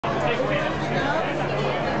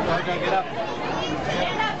Bud, don't get up.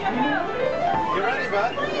 Stand up, Jumbo. You ready,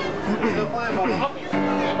 Bud? Still playing, Bubba.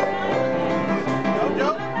 Go,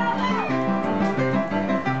 Joe.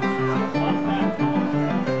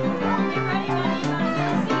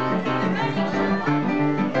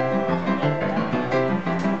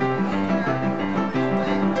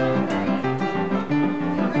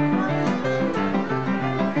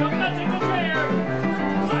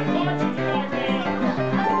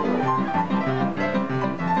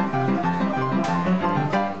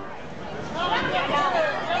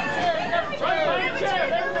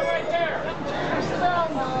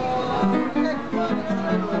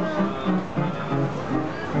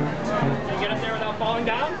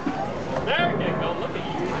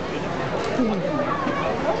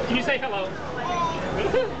 Can you say hello?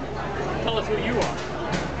 Tell us who you are.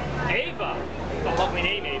 Ava. A lovely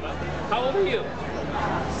name, Ava. How old are you?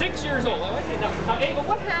 6 years old. Oh, okay. Now, Ava,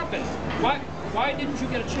 what happened? Why didn't you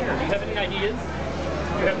get a chair? Do you have any ideas?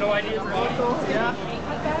 You have no ideas why? Yeah.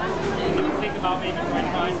 When you think about maybe trying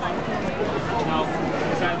to find one? No.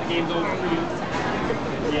 Decided the game's over for you?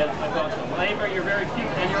 Yes, I thought so. Well, Ava, you're very cute,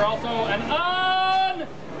 and you're also an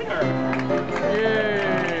winner.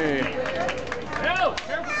 Yay! No,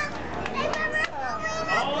 careful.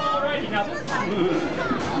 Alrighty, now this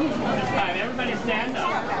time, everybody stand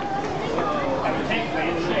up. And take the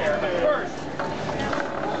chair. But first,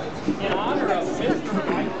 in honor of Mr.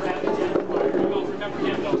 White Rabbit, you all remember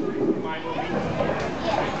him, though, from my movie?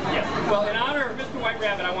 Yes. Well, in honor of Mr. White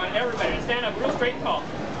Rabbit, I want everybody to stand up real straight and tall.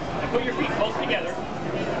 And put your feet close together.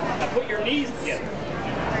 Now put your knees together.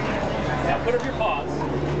 Now put up your paws.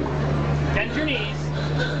 Bend your knees.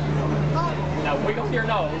 Now wiggle your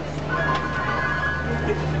nose.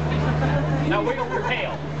 Now wiggle your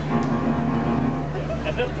tail.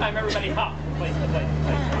 And this time everybody hop. Place to place.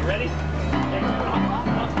 You ready? Hop, hop,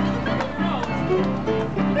 hop. Wiggle your nose.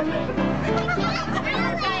 Wiggle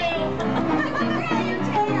your tail.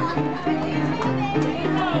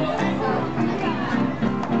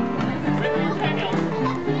 Wiggle your tail.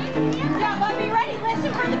 Yeah, but be ready.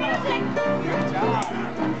 Listen for the music. Good job.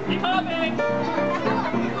 Keep hopping.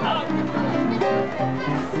 Up.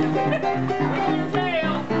 Wiggle your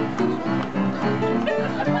tail.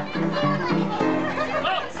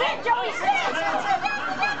 Oh, Sit, Joey, sit.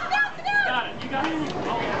 got it. You got it.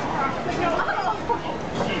 Oh,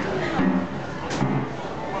 here.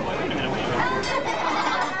 Wait a minute.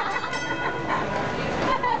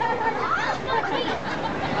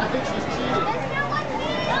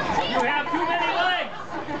 You have too many legs.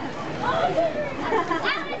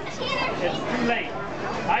 It's too late.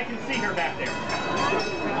 I can see her back there.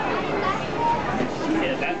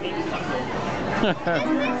 Yeah, that means something.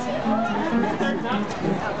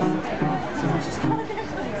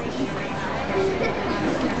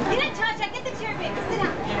 Get it, Tasha. Get the chair, baby. Sit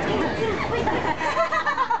down.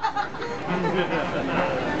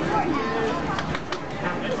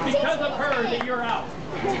 It's because of her that you're out.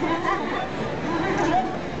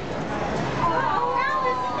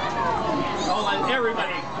 Hold on,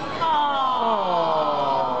 everybody.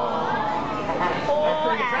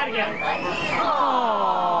 Try it again.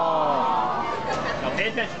 Now pay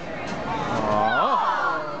attention.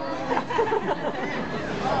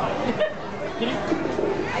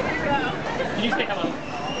 Can you say hello?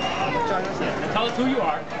 Yeah. Tell us who you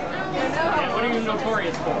are. And what are you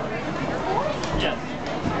notorious for? Yes.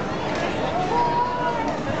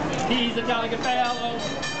 He's a jolly good fellow.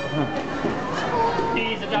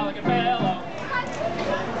 He's a jolly good fellow.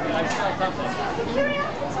 I saw something.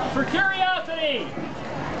 For curiosity!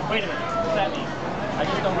 Wait a minute, what's that mean? I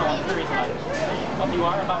just don't know, I'm curious about it. Oh, you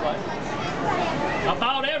are? About what?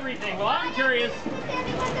 About everything. Well, I'm curious.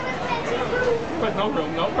 But no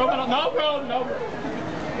room, no room, no room, no room.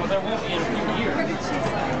 Well, there won't be in a few years.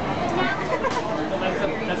 Well,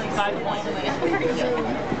 that's beside the point.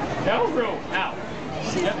 Yeah. No room. Now,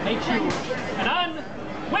 that makes you an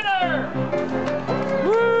winner!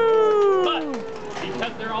 Woo! But,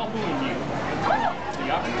 because they're all booing you.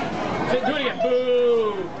 See, do it again.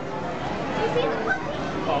 Boo!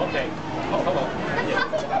 Oh, okay. Oh, hello. Yeah.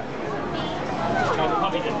 No, the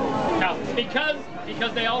puppy didn't. Now,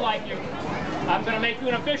 because they all like you, I'm going to make you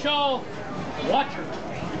an official watcher.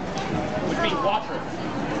 Which means watcher.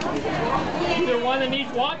 Either one that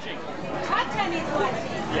needs watching. Tasha needs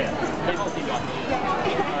watching. Yeah, they both need watching. All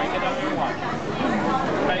right, get down there and watch.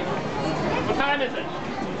 Okay. What time is it?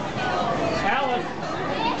 Alice,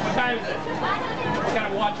 what time is it? What kind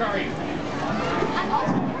of watch are you?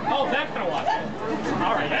 Oh, that kind of watch.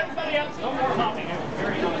 All right, everybody else, no more hopping.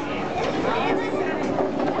 Very noisy.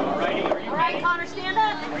 All righty, are you ready? All right, Connor, stand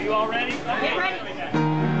up. Are you all ready? Get ready.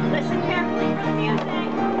 Listen carefully for the music.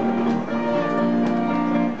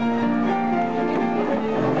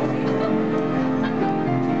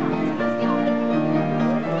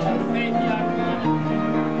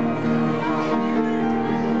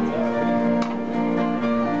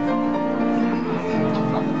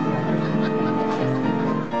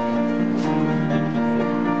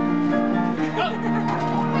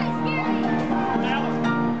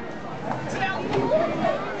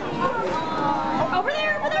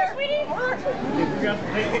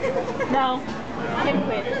 No. I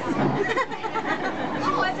quit.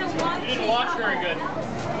 You didn't watch very good.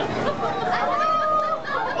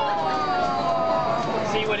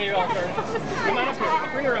 See what you offer. Come on up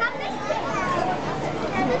here. Bring her up.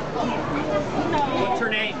 What's her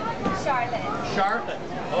name? Charlotte. Charlotte.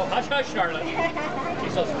 Oh, hush, hush, Charlotte.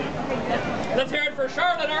 She's so sweet. Let's hear it for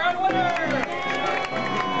Charlotte, our winner!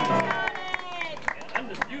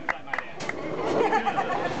 Undisputed, I might add.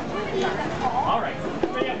 All right.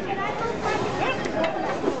 Bring up here.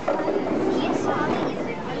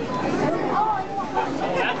 Oh,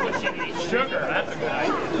 that's what she needs. Sugar. That's a good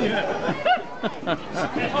idea.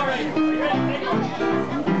 Okay, all right. You ready?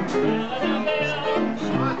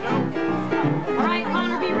 All right,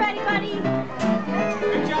 Connor, be ready, buddy.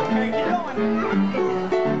 Good job, Craig. Keep going.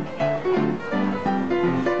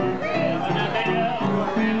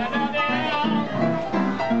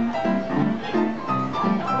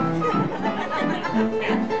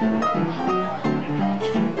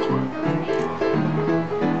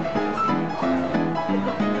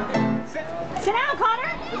 Sit down,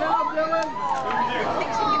 Connor. Good job, Dylan.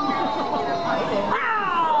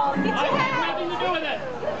 Wow, get your hat. Nothing to do with it.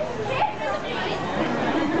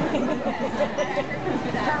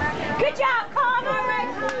 Good job, Connor.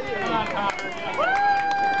 Come on, Connor.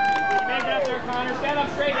 You make it up there, Connor. Stand up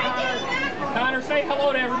straight, Connor. Connor, say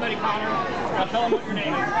hello to everybody, Connor. Now tell them what your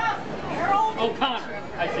name is. Oh, Connor.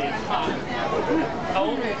 I see. It's Connor. How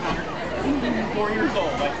old are you, Connor? 4 years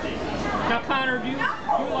old, I see. Now, Connor, do you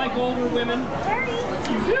like older women?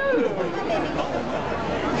 You do.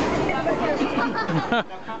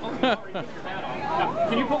 Now,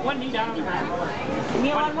 can you put one knee down on the ground?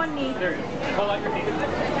 Kneel on one knee. There you go. Hold out your hand.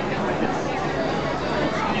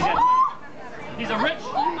 He's a rich. Do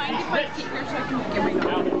you mind if I keep your so I can get my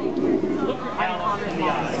Now, look Alice in the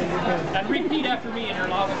eye. And repeat after me in your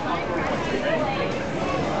loudest possible voice. Ready?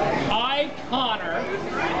 I, Connor,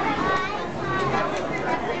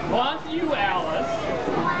 want you, Alice,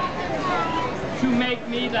 to make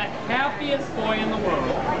me the happiest boy in the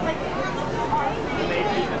world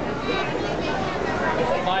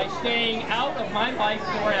by staying out of my life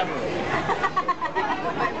forever.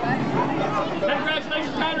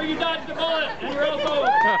 Congratulations, Connor, you dodged the bullet, and you're also...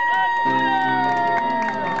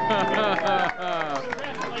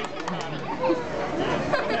 Congratulations, Connor.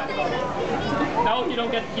 No, you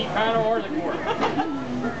don't get to keep Connor or the court.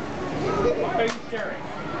 What are you staring?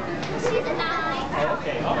 She's a 9. Oh,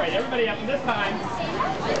 okay, all right, everybody up. This time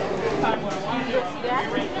what I want to do is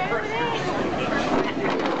rearrange the first.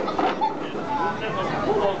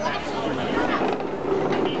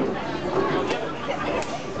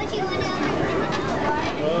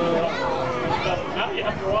 Now you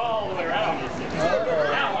have to go all the way around. You see.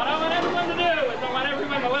 Now, what I want everyone to do is I want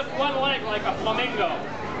everyone to lift one leg like a flamingo.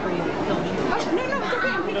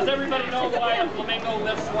 Does everybody know why a flamingo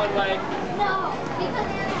lifts one leg? No,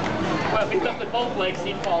 Well, if he lifted both legs,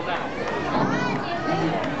 he'd fall down.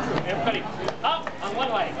 Everybody up on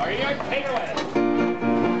one leg. Are you here? Take it away.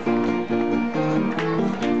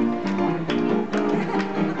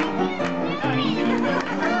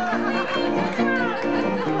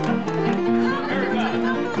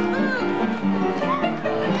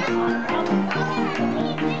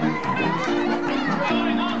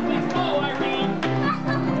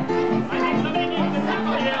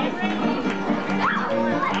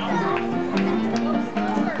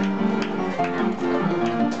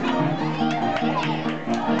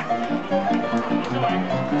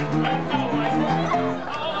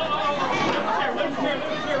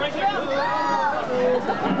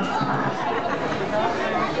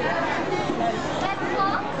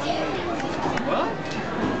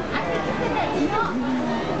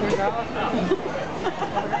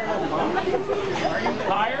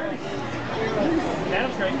 Tired? Stand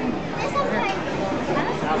up straight.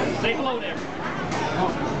 Now, say hello to everyone.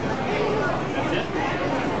 That's it.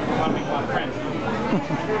 We want friends.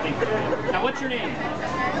 Now, what's your name?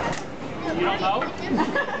 You don't know?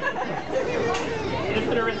 Is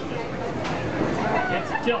it or isn't it?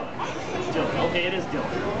 It's Dylan. It's Dylan. Okay, it is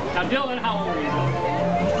Dylan. Now, Dylan, how old are you?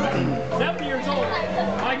 7 years old.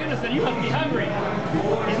 My goodness, then you must be hungry.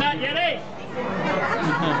 He's not yet 8.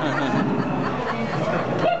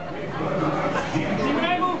 See, when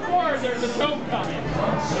I move forward, there's a joke coming.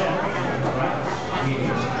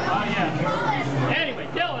 Yeah. Anyway,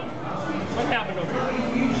 Dylan, what happened over here?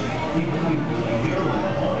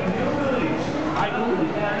 I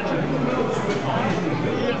moved.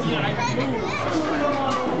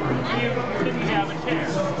 You didn't have a chair.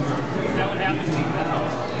 That would happen to you.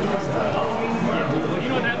 You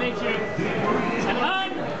know what that makes you? An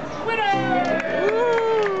unwinner!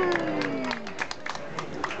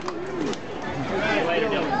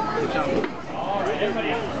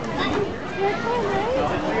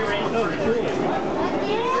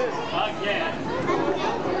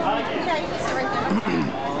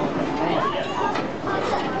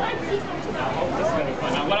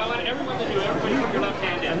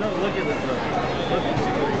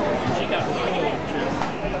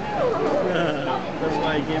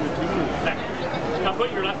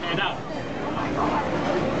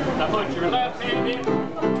 Put your left hand in,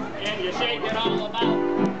 and you shake it all about.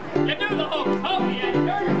 You do the hokey pokey and you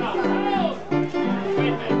turn yourself around. Wait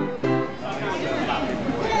a minute.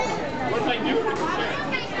 What did I do with the chair?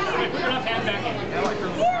 Put your left hand back in.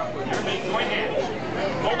 Everybody join hands.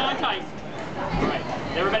 Hold on tight. All right.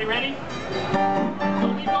 Is everybody ready?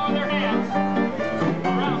 Don't leave go of their hands.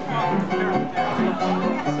 Around.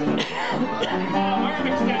 Arm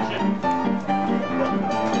extension.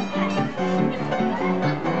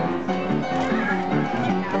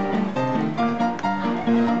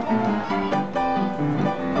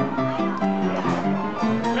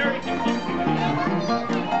 Very confusing.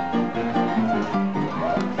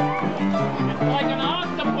 It's like an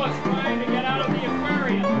octopus trying to get out of the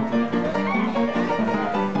aquarium.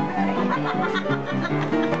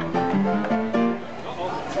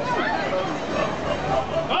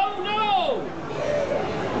 Oh no!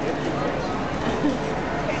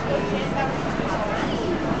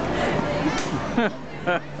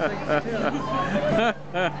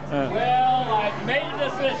 Well, I've made a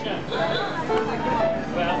decision.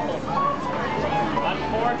 Well,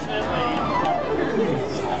 unfortunately,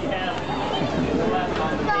 he has left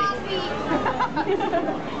on the table.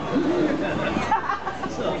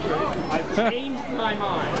 I've changed my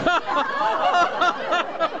mind.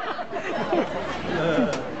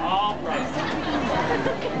 All right.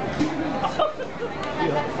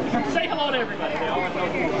 Say hello to everybody. They all want to know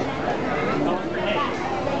who you are. Tell them your name.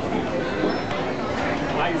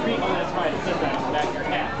 Irene, oh that's right, it says that on the back of your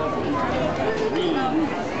hat, doesn't it? Irene.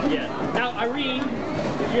 Yes. Now, Irene, do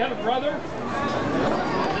you have a brother?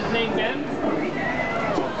 Is his name Ben? I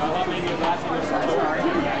thought maybe his last name was sorry.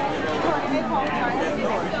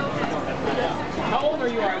 How old are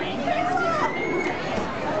you, Irene?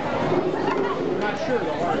 I'm not sure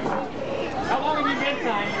though, are you? How long have you been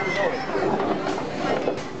 9 years old?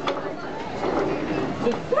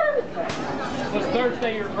 This Thursday. Was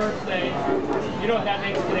Thursday your birthday? You know what that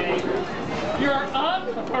means today? You're on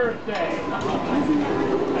the birthday.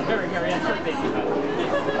 I'm very, very uncertain.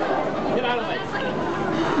 Get out of the way.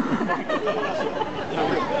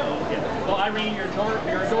 Well, Irene, you're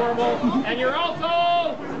adorable, and you're also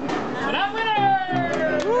an winner!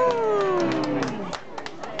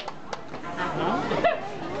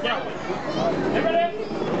 Yeah. Everybody?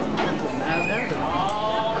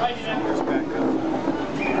 All righty then.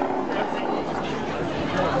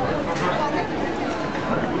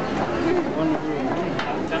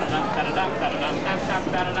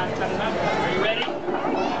 Are you ready?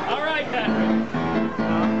 All right, Patrick.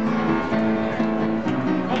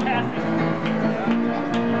 Go past me.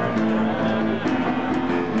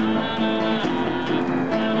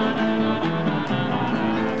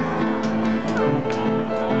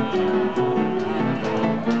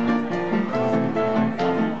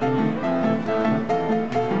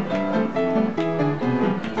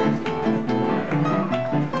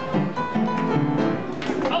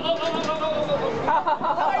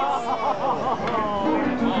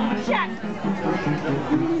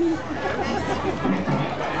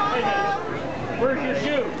 Where's your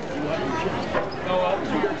shoes? Go up to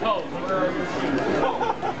your toes. Where are your shoes?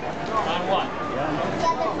 On what?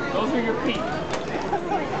 Those are your feet.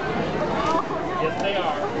 Yes, they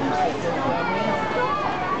are.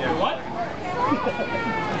 Your what?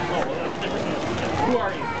 Oh, well, that's different. Who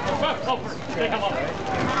are you? Oh, first. Say hello.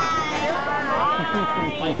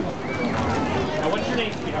 Hi. Now, what's your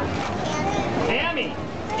name, sweetheart? Tammy.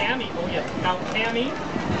 Tammy. Oh, yes. Now, Tammy,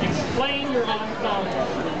 explain your ensemble.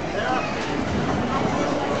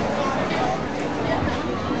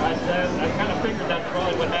 I kind of figured that's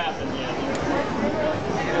probably what happened, yeah.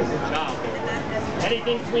 Good job.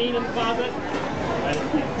 Anything clean in the closet?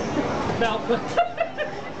 No.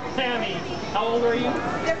 Tammy, how old are you?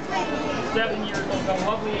 7 years old. A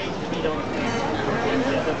lovely age to be, don't you?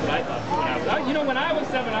 Yeah, that's what I thought. You know, when I was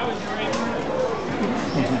 7, I was your age.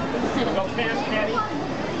 Go, Tammy.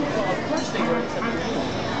 Well, of course they were at 7 years old.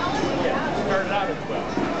 Yeah, started out as well.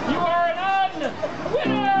 You are an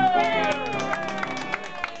winner!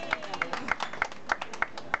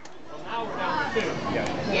 Well, now we're down to 2. Yeah.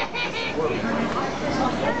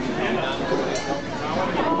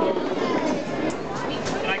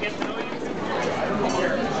 Can I get to know you?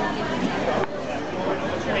 Here.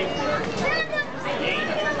 What's your name?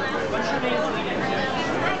 What's your name?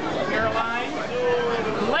 Caroline?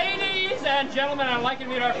 Ladies and gentlemen, I'd like you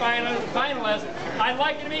to meet our finalists. I'd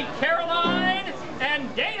like you to meet Caroline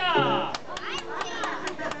and Dana.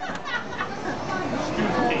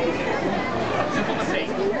 Simple mistake.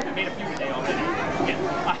 I made a few today already. Yeah.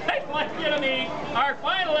 I'd like you to meet our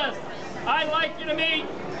finalists. I'd like you to meet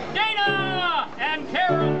Dana and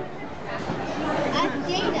Carol.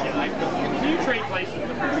 Dana. life. So you trade places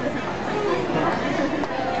with her.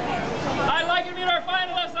 I'd like to meet our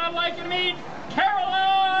finalists. I'd like to meet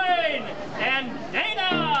Caroline and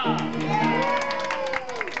Dana.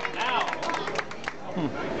 Now,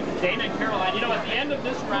 Dana and Caroline, you know, at the end of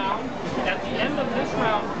this round,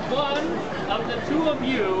 one of the two of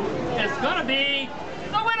you is going to be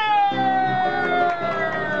the winner!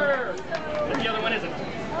 And the other one isn't.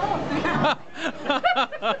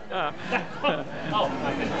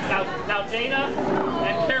 Now Dana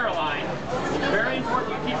and Caroline, very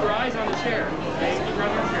important you keep your eyes on the chair. Okay? Keep your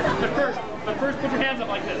eyes on the chair. But first put your hands up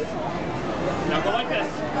like this. Now go like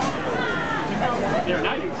this. There,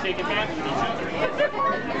 now you're shaking hands with each other.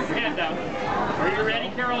 Your hand down. Are you ready,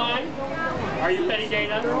 Caroline? Are you ready,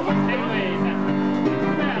 Dana? Take it away.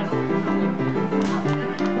 Fast.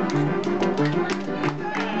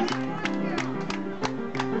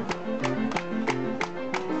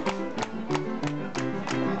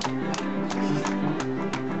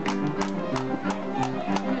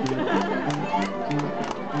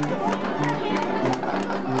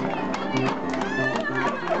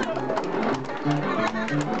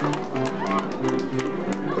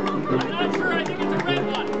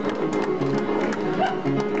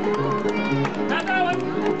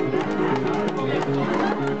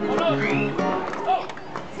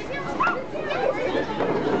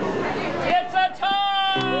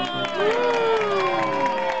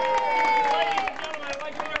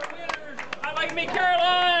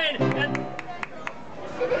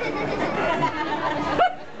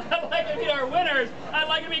 I'd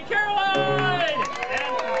like to meet Caroline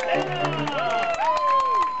and Dana.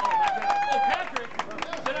 Oh, Patrick,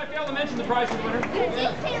 did I fail to mention the prize for the winner?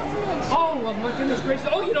 Oh, well, my goodness gracious.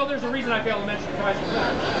 Oh, you know, there's a reason I failed to mention the prize for the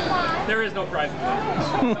winner. There is no prize for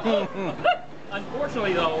the winner.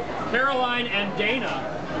 Unfortunately, though, Caroline and Dana,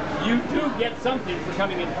 you do get something for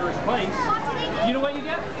coming in first place. You know what you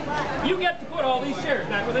get? You get to put all these chairs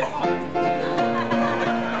back where they belong.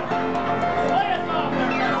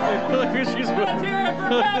 Let's hear it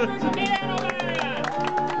for Patrick, the piano man!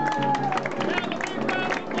 Now, a big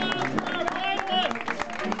round of applause for our finalists!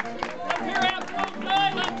 Let's hear Afro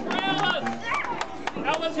Silent Trailers!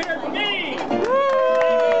 Now let's hear it for me!